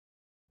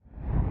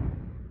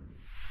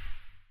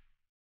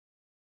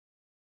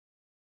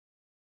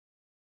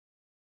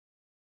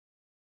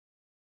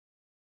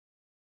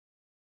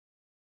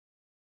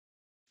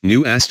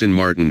New Aston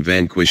Martin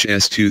Vanquish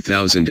S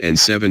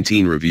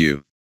 2017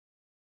 review.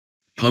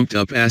 Pumped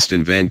up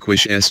Aston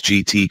Vanquish S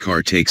GT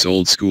car takes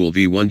old school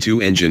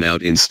V12 engine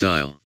out in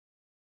style.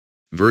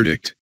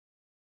 Verdict: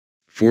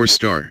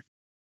 4-star.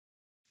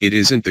 It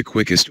isn't the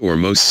quickest or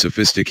most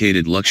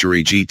sophisticated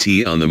luxury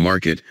GT on the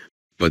market,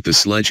 but the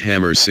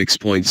sledgehammer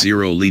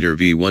 6.0-liter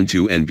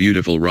V12 and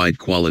beautiful ride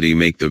quality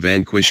make the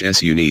Vanquish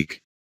S unique.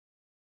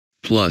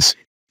 Plus,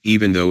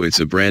 even though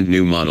it's a brand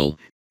new model,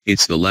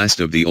 it's the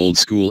last of the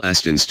old-school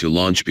Astons to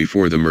launch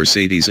before the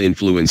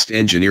Mercedes-influenced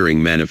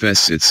engineering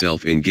manifests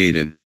itself in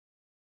Gaydon.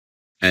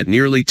 At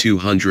nearly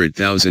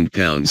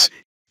 £200,000,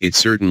 it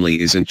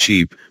certainly isn't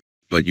cheap,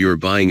 but you're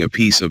buying a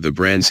piece of the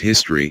brand's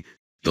history,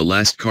 the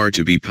last car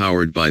to be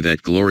powered by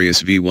that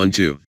glorious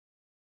V12.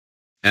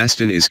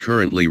 Aston is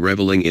currently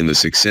reveling in the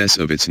success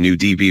of its new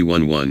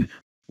DB11,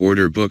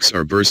 order books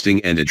are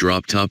bursting and a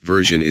drop-top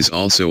version is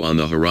also on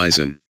the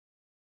horizon.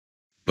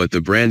 But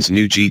the brand's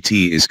new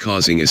GT is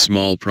causing a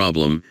small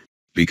problem,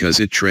 because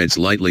it treads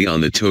lightly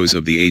on the toes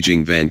of the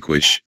aging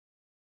Vanquish.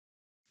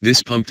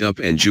 This pumped-up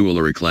and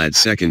jewelry-clad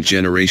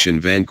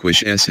second-generation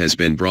Vanquish S has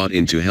been brought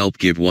in to help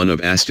give one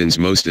of Aston's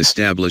most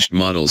established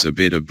models a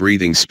bit of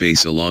breathing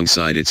space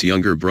alongside its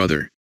younger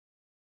brother.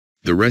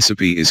 The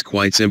recipe is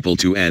quite simple: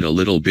 to add a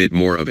little bit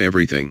more of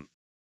everything.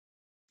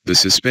 The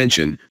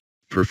suspension,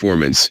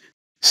 performance,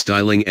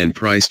 styling and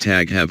price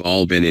tag have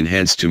all been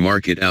enhanced to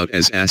mark it out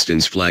as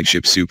Aston's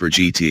flagship Super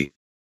GT.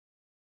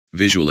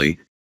 Visually,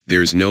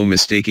 there's no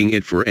mistaking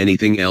it for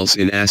anything else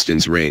in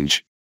Aston's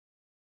range.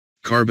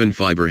 Carbon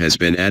fiber has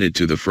been added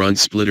to the front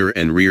splitter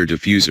and rear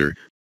diffuser,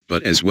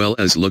 but as well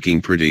as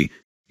looking pretty,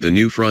 the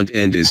new front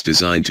end is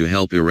designed to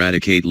help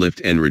eradicate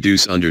lift and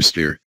reduce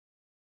understeer.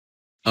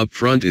 Up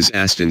front is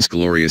Aston's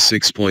glorious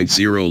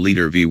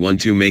 6.0-liter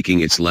V12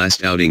 making its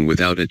last outing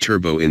without a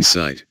turbo in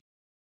sight.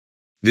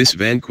 This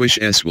Vanquish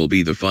S will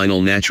be the final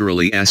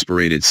naturally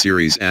aspirated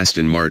series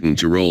Aston Martin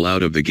to roll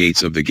out of the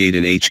gates of the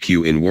Gaydon HQ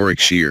in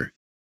Warwickshire.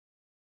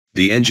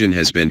 The engine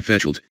has been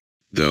fettled,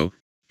 though,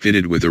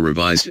 fitted with a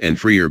revised and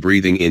freer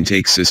breathing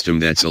intake system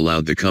that's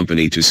allowed the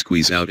company to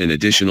squeeze out an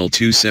additional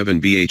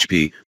 2.7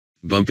 bhp,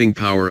 bumping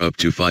power up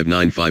to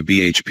 595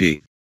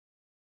 bhp.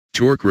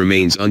 Torque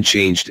remains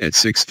unchanged at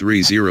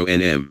 630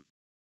 Nm.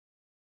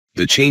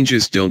 The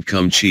changes don't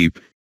come cheap,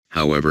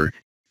 however,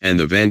 and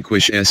the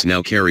Vanquish S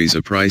now carries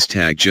a price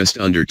tag just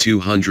under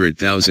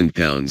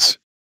 £200,000.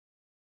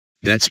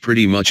 That's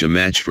pretty much a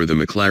match for the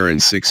McLaren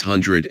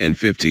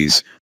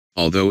 650s,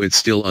 although it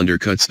still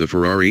undercuts the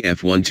Ferrari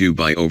F12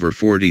 by over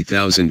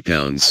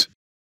 £40,000.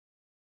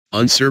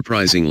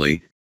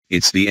 Unsurprisingly,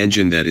 it's the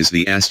engine that is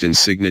the Aston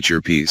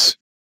signature piece.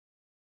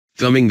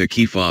 Thumbing the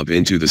key fob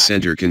into the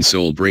center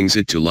console brings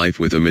it to life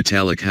with a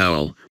metallic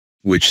howl,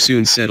 which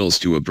soon settles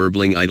to a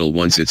burbling idle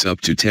once it's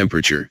up to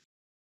temperature.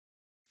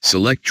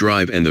 Select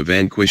drive and the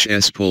Vanquish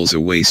S pulls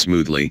away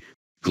smoothly,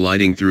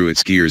 gliding through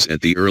its gears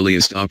at the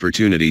earliest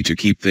opportunity to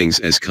keep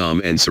things as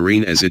calm and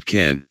serene as it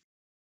can.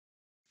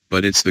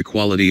 But it's the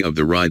quality of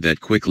the ride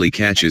that quickly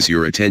catches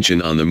your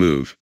attention on the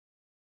move.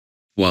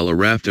 While a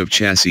raft of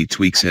chassis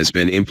tweaks has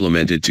been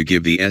implemented to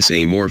give the S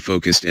a more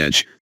focused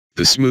edge,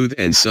 the smooth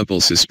and supple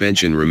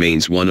suspension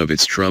remains one of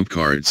its trump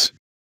cards.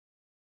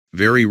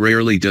 Very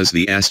rarely does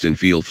the Aston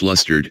feel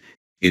flustered,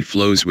 it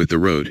flows with the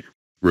road,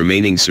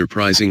 remaining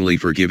surprisingly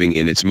forgiving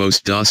in its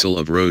most docile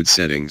of road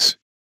settings.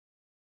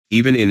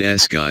 Even in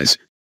S-guise,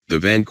 the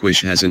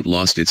Vanquish hasn't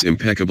lost its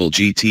impeccable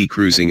GT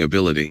cruising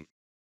ability.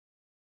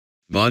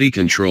 Body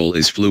control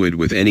is fluid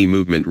with any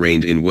movement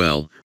reined in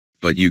well,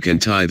 but you can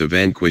tie the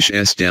Vanquish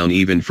S down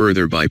even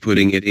further by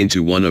putting it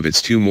into one of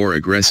its two more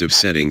aggressive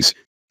settings,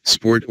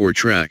 Sport or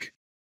Track.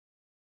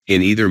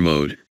 In either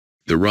mode,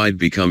 the ride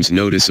becomes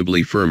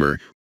noticeably firmer,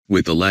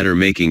 with the latter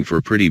making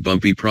for pretty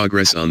bumpy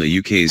progress on the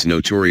UK's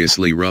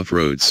notoriously rough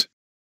roads.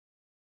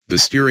 The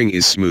steering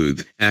is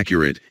smooth,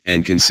 accurate,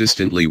 and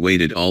consistently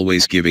weighted,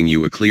 always giving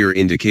you a clear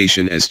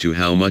indication as to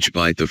how much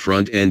bite the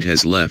front end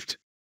has left.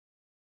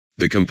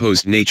 The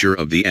composed nature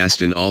of the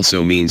Aston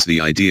also means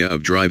the idea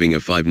of driving a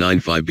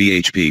 595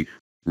 bhp,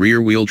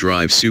 rear-wheel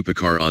drive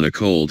supercar on a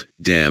cold,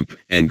 damp,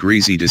 and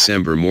greasy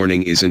December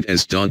morning isn't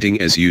as daunting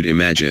as you'd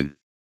imagine.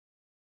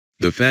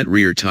 The fat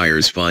rear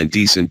tires find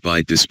decent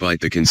bite despite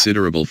the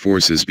considerable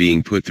forces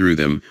being put through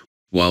them,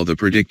 while the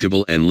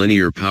predictable and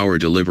linear power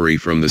delivery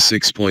from the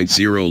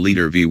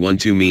 6.0-liter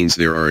V12 means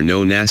there are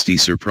no nasty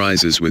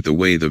surprises with the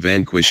way the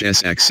Vanquish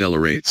S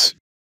accelerates.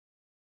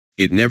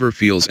 It never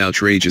feels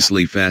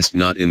outrageously fast,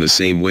 not in the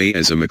same way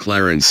as a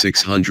McLaren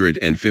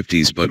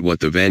 650s, but what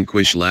the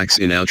Vanquish lacks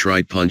in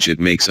outright punch it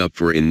makes up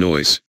for in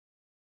noise.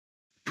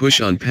 Push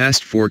on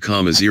past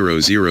 4,000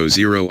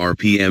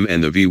 RPM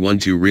and the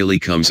V12 really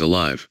comes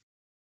alive.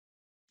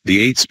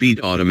 The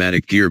 8-speed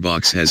automatic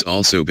gearbox has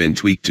also been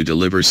tweaked to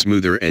deliver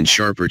smoother and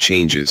sharper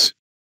changes.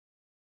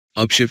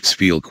 Upshifts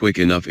feel quick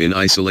enough in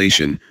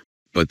isolation,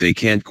 but they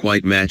can't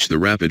quite match the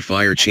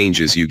rapid-fire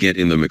changes you get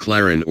in the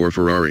McLaren or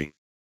Ferrari.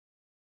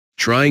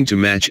 Trying to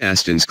match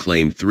Aston's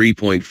claimed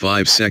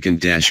 3.5-second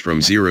dash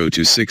from 0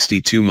 to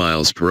 62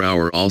 miles per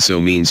hour also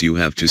means you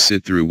have to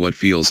sit through what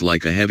feels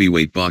like a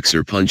heavyweight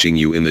boxer punching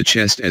you in the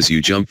chest as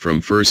you jump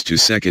from first to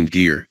second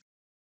gear.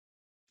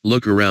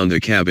 Look around the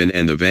cabin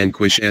and the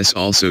Vanquish S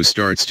also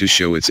starts to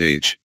show its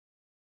age.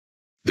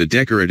 The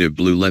decorative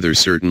blue leather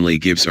certainly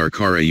gives our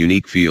car a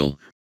unique feel,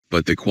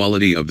 but the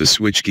quality of the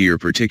switchgear,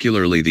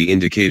 particularly the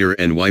indicator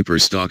and wiper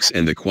stalks,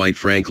 and the quite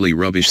frankly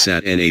rubbish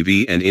sat nav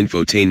and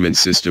infotainment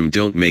system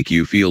don't make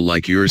you feel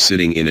like you're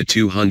sitting in a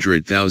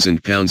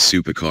 200,000-pound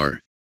supercar.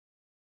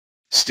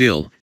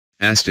 Still,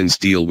 Aston's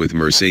deal with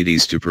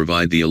Mercedes to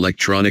provide the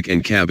electronic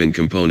and cabin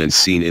components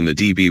seen in the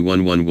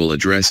DB11 will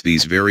address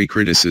these very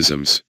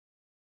criticisms.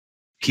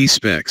 Key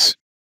specs.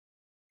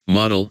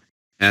 Model,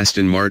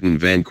 Aston Martin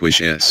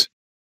Vanquish S.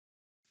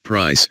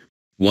 Price,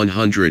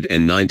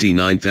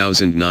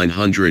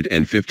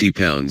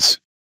 £199,950.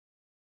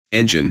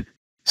 Engine,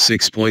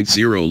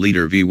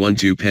 6.0-litre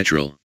V12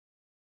 petrol.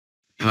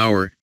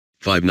 Power,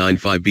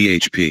 595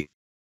 bhp.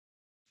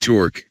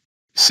 Torque,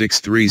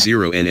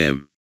 630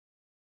 Nm.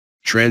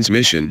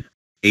 Transmission,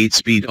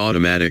 8-speed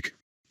automatic,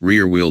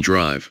 rear-wheel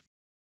drive.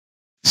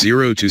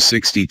 0 to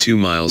 62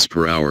 miles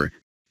per hour,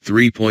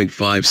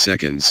 3.5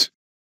 seconds.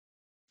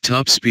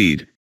 Top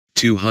speed,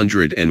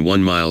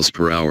 201 miles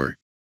per hour.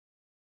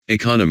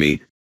 Economy,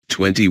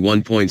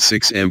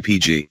 21.6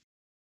 mpg.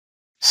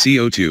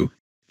 CO2,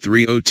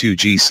 302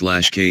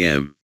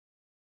 g/km.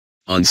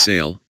 On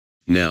sale,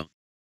 now.